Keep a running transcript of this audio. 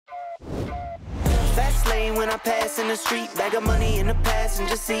Fast lane when I pass in the street, bag of money in the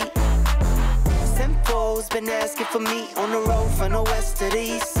passenger seat. Simcoe's been asking for me on the road from the west to the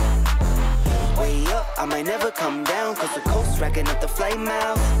east. Way up, I might never come down, cause the coast racking up the flight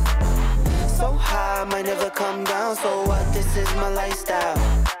miles. So high, I might never come down, so what, this is my lifestyle.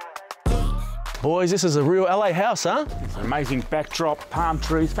 Boys, this is a real LA house, huh? It's an amazing backdrop, palm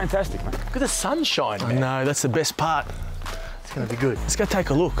trees, fantastic, man. Look at the sunshine, man. I know, that's the best part. It's gonna be good. Let's go take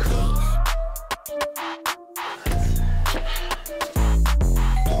a look.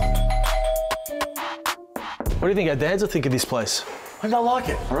 What do you think our dads will think of this place? I think I like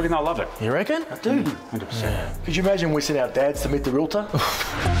it. I reckon I love it. You reckon? I do. 100%. Yeah. Could you imagine we sent our dads to meet the realtor?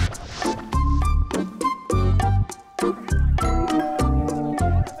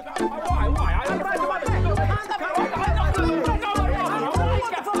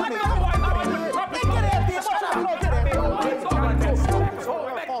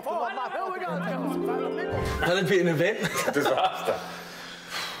 That'd be an event. Disaster.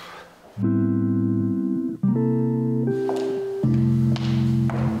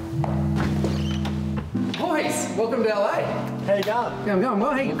 Boys, welcome to LA. How you going? Yeah, I'm going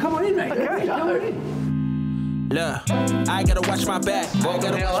well. Hey, come on in, mate. Okay, come on in. Look, I gotta watch my back.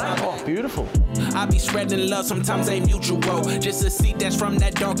 Welcome to LA. Oh, beautiful. I be spreading love, sometimes ain't mutual. Just a seed that's from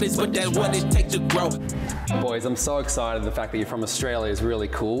that darkness, but that's what it takes to grow. Boys, I'm so excited. The fact that you're from Australia is really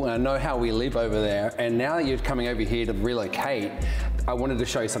cool, and I know how we live over there. And now that you're coming over here to relocate, I wanted to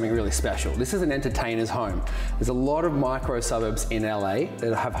show you something really special. This is an entertainer's home. There's a lot of micro suburbs in LA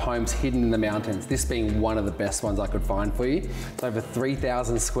that have homes hidden in the mountains, this being one of the best ones I could find for you. It's over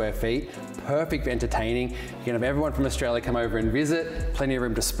 3,000 square feet, perfect for entertaining. You can have everyone from Australia come over and visit, plenty of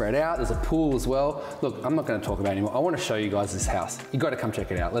room to spread out. There's a pool as well. Look, I'm not gonna talk about it anymore. I wanna show you guys this house. You gotta come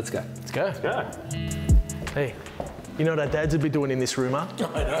check it out. Let's go. Let's go. Let's go. Hey, you know what our dads would be doing in this room, huh?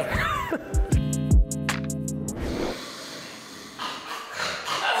 I know.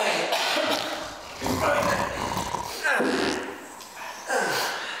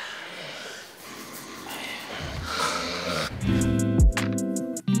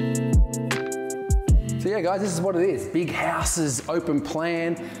 So yeah, guys, this is what it is. Big houses, open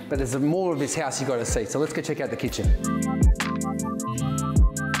plan, but there's more of this house you got to see. So let's go check out the kitchen.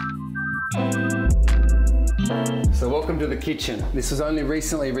 So welcome to the kitchen. This was only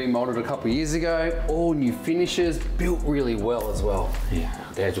recently remodeled a couple of years ago. All new finishes, built really well as well. Yeah,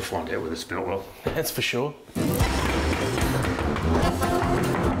 Dads will find out whether it's built well. That's for sure.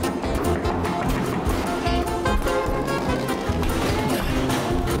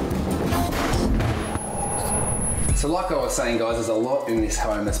 So like I was saying, guys, there's a lot in this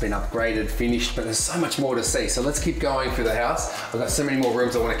home that's been upgraded, finished, but there's so much more to see. So let's keep going through the house. I've got so many more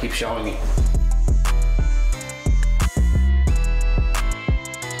rooms I want to keep showing you.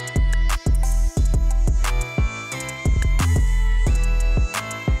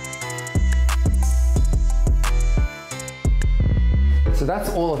 So that's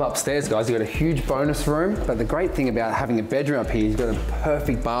all of upstairs, guys. You've got a huge bonus room, but the great thing about having a bedroom up here, you've got a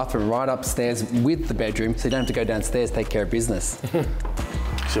perfect bathroom right upstairs with the bedroom, so you don't have to go downstairs to take care of business.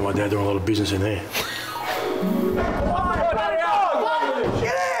 See my dad doing a lot of business in there.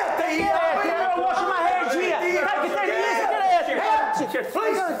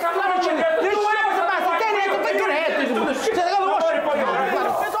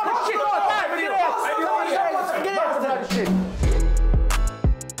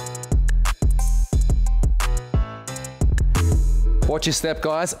 Watch your step,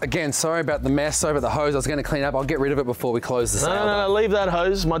 guys. Again, sorry about the mess over the hose. I was going to clean up. I'll get rid of it before we close the sale. No, leave that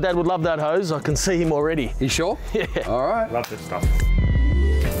hose. My dad would love that hose. I can see him already. You sure? Yeah. All right. Love this stuff.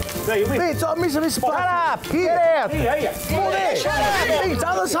 Vince, I'm missing this spot. Shut up! Here! Get out! Here! More there! Shut up! Vince,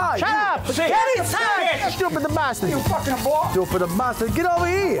 other side! Shut up! Get inside! Stupid bastard! You fucking boy! Stupid bastard! Get over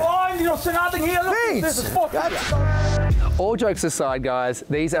here! Oh, you don't see nothing here. Look, Vince! there's a spot here. All jokes aside, guys,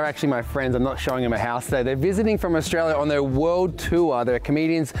 these are actually my friends. I'm not showing them a house today. They're visiting from Australia on their world tour. They're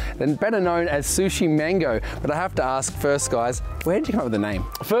comedians, they're better known as Sooshi Mango. But I have to ask first, guys, where did you come up with the name?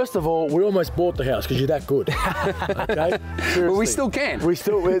 First of all, we almost bought the house because you're that good. Okay? Well, we still can.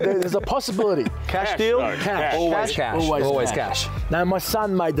 There's a possibility. Cash deal? Cash. Always cash. Always cash. Now, my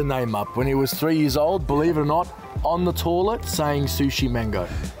son made the name up when he was 3 years old, believe it or not, on the toilet saying Sushi Mango.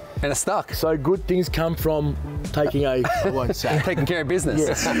 And it's stuck. So good things come from taking I won't say. Taking care of business.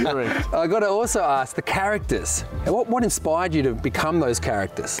 Yes, correct. I got to also ask the characters. What inspired you to become those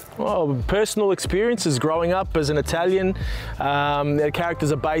characters? Well, personal experiences growing up as an Italian. The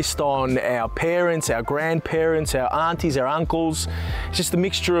characters are based on our parents, our grandparents, our aunties, our uncles. It's just a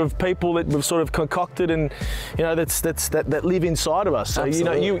mixture of people that we've sort of concocted, and that live inside of us. So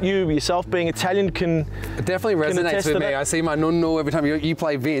Absolutely. you yourself being Italian can It definitely resonates attest with to me. that. I see my nonno every time you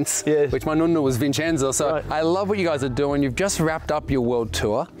play Vince, Yes. which my nonno was Vincenzo. So Right. I love what you guys are doing. You've just wrapped up your world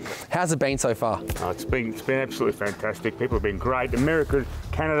tour. How's it been so far? It's been absolutely fantastic. People have been great. America,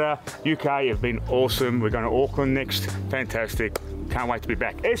 Canada, UK have been awesome. We're going to Auckland next. Fantastic. Can't wait to be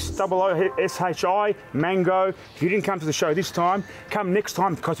back. SOOSHI, Mango. If you didn't come to the show this time, come next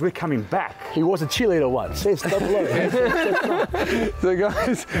time because we're coming back. He was a cheerleader once. Yes, double O. So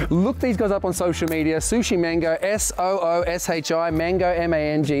guys, look these guys up on social media. Sooshi Mango, SOOSHI, Mango,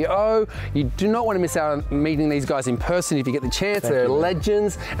 MANGO. You do not want to miss out on meeting these guys in person if you get the chance. They're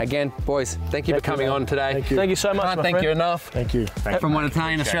legends. Again, boys, thank you for coming on today. Thank you. Thank you so much, Can't my thank friend. you enough. Thank you. From one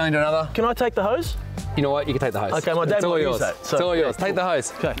Italian Australian to another. Can I take the hose? You know what? You can take the hose. Okay, my dad It's all might use yours. that, so- It's all yours. Take the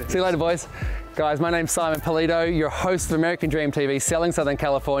hose. Okay. See you later, boys. Guys, my name's Simon Polito, your host of American Dream TV, selling Southern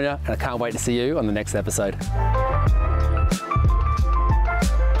California, and I can't wait to see you on the next episode.